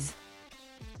l'entreprise.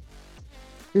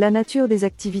 La nature des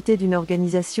activités d'une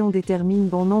organisation détermine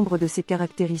bon nombre de ses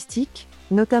caractéristiques,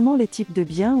 notamment les types de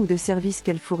biens ou de services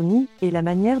qu'elle fournit et la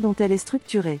manière dont elle est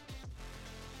structurée.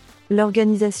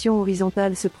 L'organisation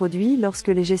horizontale se produit lorsque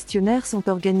les gestionnaires sont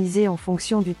organisés en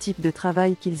fonction du type de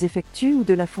travail qu'ils effectuent ou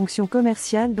de la fonction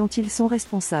commerciale dont ils sont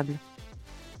responsables.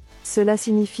 Cela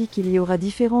signifie qu'il y aura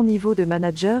différents niveaux de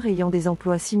managers ayant des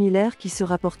emplois similaires qui se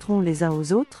rapporteront les uns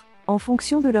aux autres, en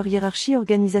fonction de leur hiérarchie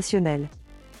organisationnelle.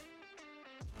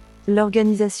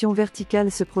 L'organisation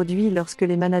verticale se produit lorsque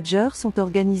les managers sont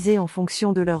organisés en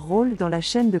fonction de leur rôle dans la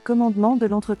chaîne de commandement de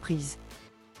l'entreprise.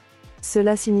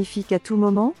 Cela signifie qu'à tout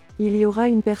moment, il y aura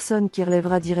une personne qui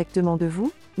relèvera directement de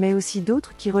vous, mais aussi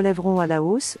d'autres qui relèveront à la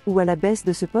hausse ou à la baisse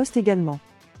de ce poste également.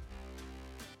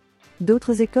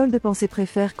 D'autres écoles de pensée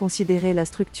préfèrent considérer la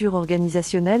structure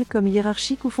organisationnelle comme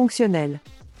hiérarchique ou fonctionnelle.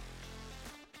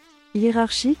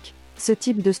 Hiérarchique, ce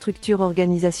type de structure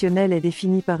organisationnelle est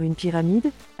défini par une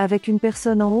pyramide, avec une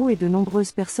personne en haut et de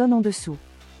nombreuses personnes en dessous.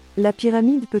 La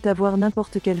pyramide peut avoir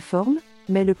n'importe quelle forme,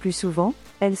 mais le plus souvent,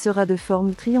 elle sera de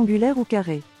forme triangulaire ou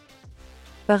carrée.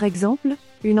 Par exemple,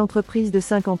 une entreprise de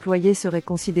 5 employés serait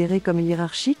considérée comme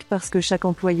hiérarchique parce que chaque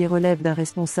employé relève d'un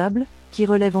responsable, qui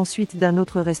relève ensuite d'un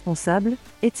autre responsable,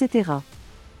 etc.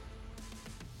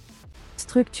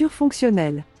 Structure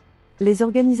fonctionnelle. Les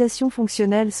organisations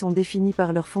fonctionnelles sont définies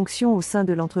par leur fonction au sein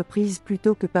de l'entreprise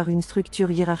plutôt que par une structure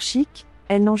hiérarchique,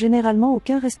 elles n'ont généralement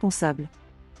aucun responsable.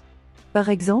 Par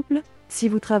exemple, si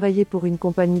vous travaillez pour une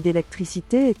compagnie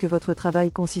d'électricité et que votre travail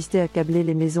consistait à câbler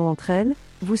les maisons entre elles,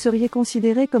 vous seriez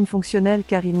considéré comme fonctionnel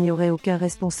car il n'y aurait aucun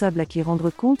responsable à qui rendre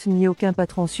compte ni aucun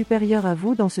patron supérieur à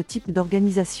vous dans ce type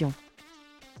d'organisation.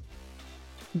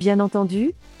 Bien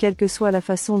entendu, quelle que soit la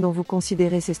façon dont vous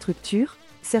considérez ces structures,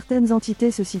 certaines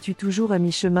entités se situent toujours à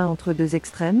mi-chemin entre deux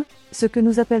extrêmes, ce que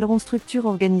nous appellerons structure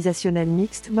organisationnelle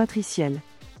mixte ou matricielle.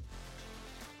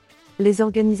 Les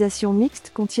organisations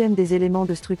mixtes contiennent des éléments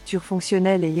de structure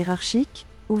fonctionnelle et hiérarchique,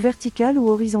 ou verticale ou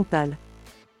horizontale.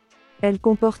 Elles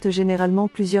comportent généralement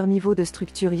plusieurs niveaux de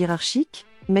structure hiérarchique,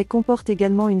 mais comportent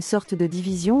également une sorte de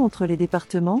division entre les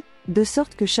départements, de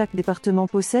sorte que chaque département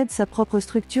possède sa propre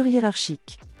structure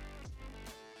hiérarchique.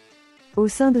 Au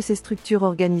sein de ces structures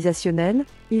organisationnelles,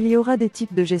 il y aura des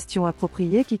types de gestion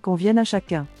appropriés qui conviennent à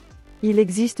chacun. Il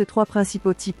existe 3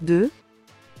 principaux types de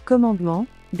commandement,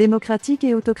 démocratique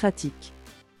et autocratique.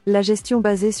 La gestion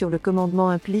basée sur le commandement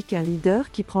implique un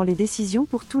leader qui prend les décisions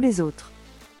pour tous les autres.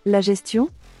 La gestion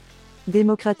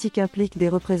démocratique implique des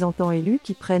représentants élus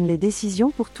qui prennent les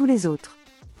décisions pour tous les autres.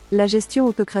 La gestion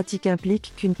autocratique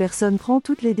implique qu'une personne prend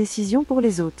toutes les décisions pour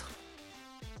les autres.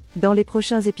 Dans les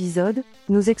prochains épisodes,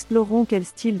 nous explorerons quels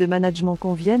styles de management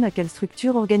conviennent à quelle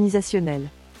structure organisationnelle.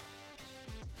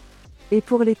 Et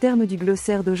pour les termes du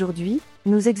glossaire d'aujourd'hui,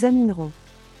 nous examinerons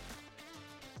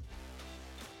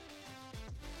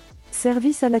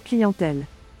service à la clientèle.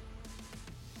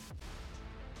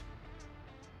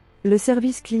 Le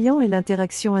service client est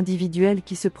l'interaction individuelle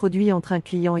qui se produit entre un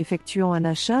client effectuant un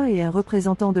achat et un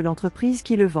représentant de l'entreprise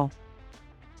qui le vend.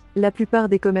 La plupart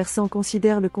des commerçants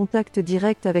considèrent le contact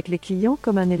direct avec les clients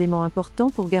comme un élément important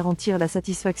pour garantir la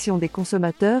satisfaction des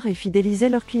consommateurs et fidéliser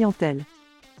leur clientèle.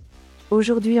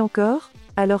 Aujourd'hui encore,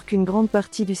 alors qu'une grande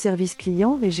partie du service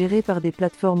client est gérée par des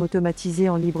plateformes automatisées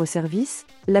en libre service,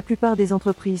 la plupart des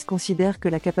entreprises considèrent que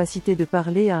la capacité de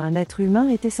parler à un être humain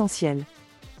est essentielle.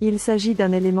 Il s'agit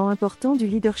d'un élément important du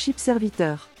leadership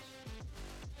serviteur.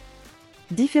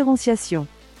 Différenciation.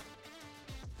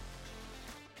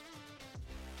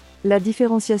 La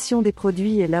différenciation des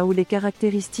produits est là où les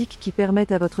caractéristiques qui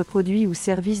permettent à votre produit ou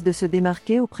service de se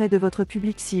démarquer auprès de votre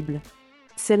public cible.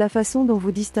 C'est la façon dont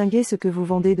vous distinguez ce que vous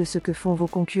vendez de ce que font vos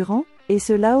concurrents, et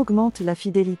cela augmente la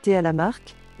fidélité à la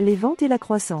marque, les ventes et la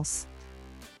croissance.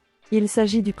 Il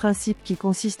s'agit du principe qui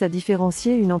consiste à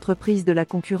différencier une entreprise de la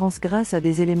concurrence grâce à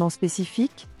des éléments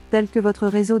spécifiques, tels que votre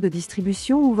réseau de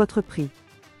distribution ou votre prix.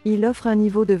 Il offre un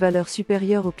niveau de valeur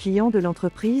supérieur aux clients de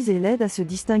l'entreprise et l'aide à se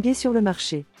distinguer sur le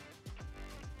marché.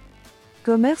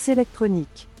 Commerce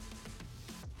électronique.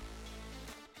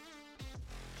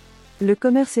 Le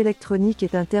commerce électronique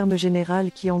est un terme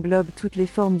général qui englobe toutes les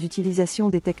formes d'utilisation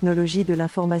des technologies de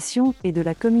l'information et de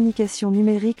la communication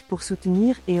numérique pour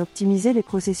soutenir et optimiser les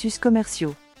processus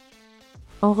commerciaux.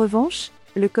 En revanche,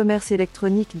 le commerce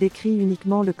électronique décrit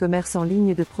uniquement le commerce en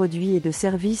ligne de produits et de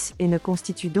services et ne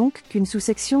constitue donc qu'une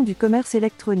sous-section du commerce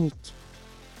électronique.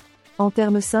 En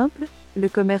termes simples, le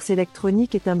commerce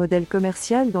électronique est un modèle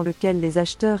commercial dans lequel les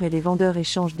acheteurs et les vendeurs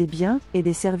échangent des biens et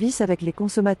des services avec les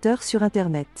consommateurs sur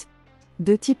Internet.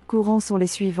 2 types courants sont les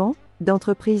suivants,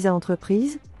 d'entreprise à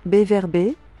entreprise, B vers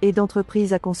B, et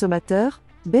d'entreprise à consommateur,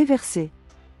 B vers C.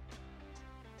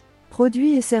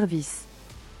 Produits et services.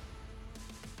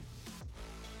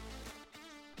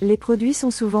 Les produits sont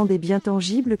souvent des biens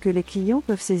tangibles que les clients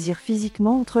peuvent saisir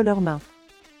physiquement entre leurs mains.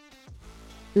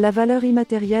 La valeur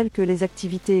immatérielle que les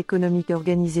activités économiques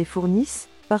organisées fournissent,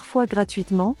 parfois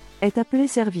gratuitement, est appelée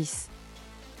service.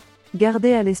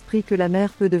 Gardez à l'esprit que la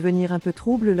mer peut devenir un peu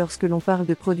trouble lorsque l'on parle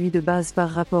de produits de base par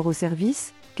rapport aux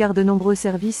services, car de nombreux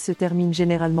services se terminent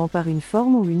généralement par une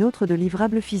forme ou une autre de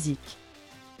livrable physique.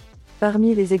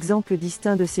 Parmi les exemples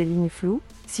distincts de ces lignes floues,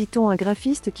 citons un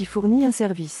graphiste qui fournit un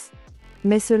service.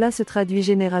 Mais cela se traduit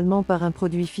généralement par un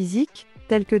produit physique,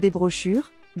 tel que des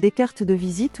brochures, des cartes de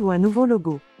visite ou un nouveau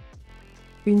logo.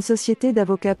 Une société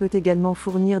d'avocats peut également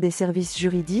fournir des services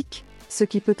juridiques, ce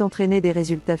qui peut entraîner des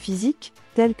résultats physiques,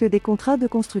 tels que des contrats de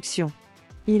construction.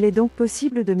 Il est donc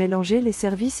possible de mélanger les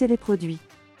services et les produits.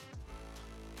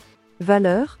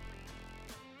 Valeur.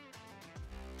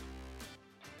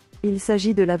 Il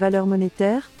s'agit de la valeur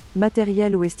monétaire,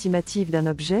 matérielle ou estimative d'un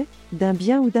objet, d'un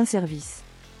bien ou d'un service.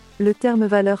 Le terme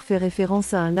valeur fait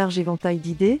référence à un large éventail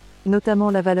d'idées,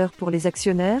 notamment la valeur pour les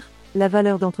actionnaires, la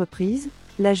valeur d'entreprise,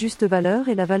 la juste valeur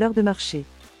et la valeur de marché.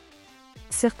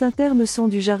 Certains termes sont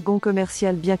du jargon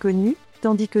commercial bien connu,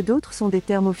 tandis que d'autres sont des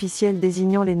termes officiels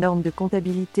désignant les normes de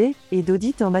comptabilité et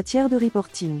d'audit en matière de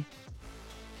reporting.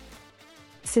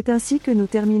 C'est ainsi que nous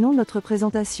terminons notre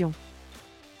présentation.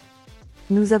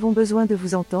 Nous avons besoin de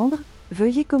vous entendre,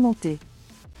 veuillez commenter.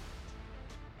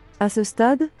 À ce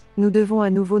stade, nous devons à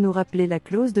nouveau nous rappeler la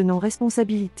clause de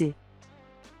non-responsabilité.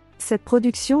 Cette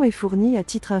production est fournie à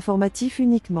titre informatif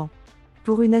uniquement.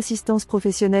 Pour une assistance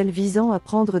professionnelle visant à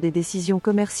prendre des décisions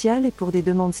commerciales et pour des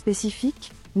demandes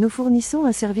spécifiques, nous fournissons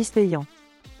un service payant.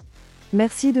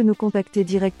 Merci de nous contacter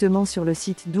directement sur le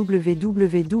site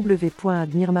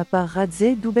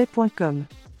www.admirmaparradzedoubet.com.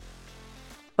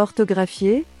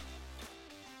 Orthographier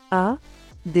A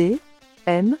D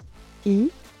M I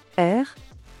R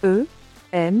E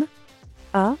M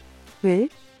A P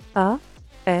A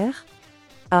R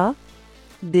A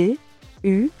D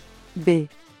U B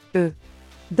E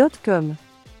 .com.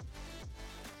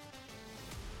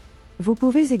 Vous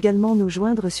pouvez également nous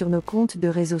joindre sur nos comptes de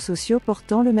réseaux sociaux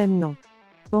portant le même nom.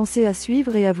 Pensez à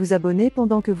suivre et à vous abonner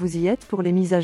pendant que vous y êtes pour les mises à jour.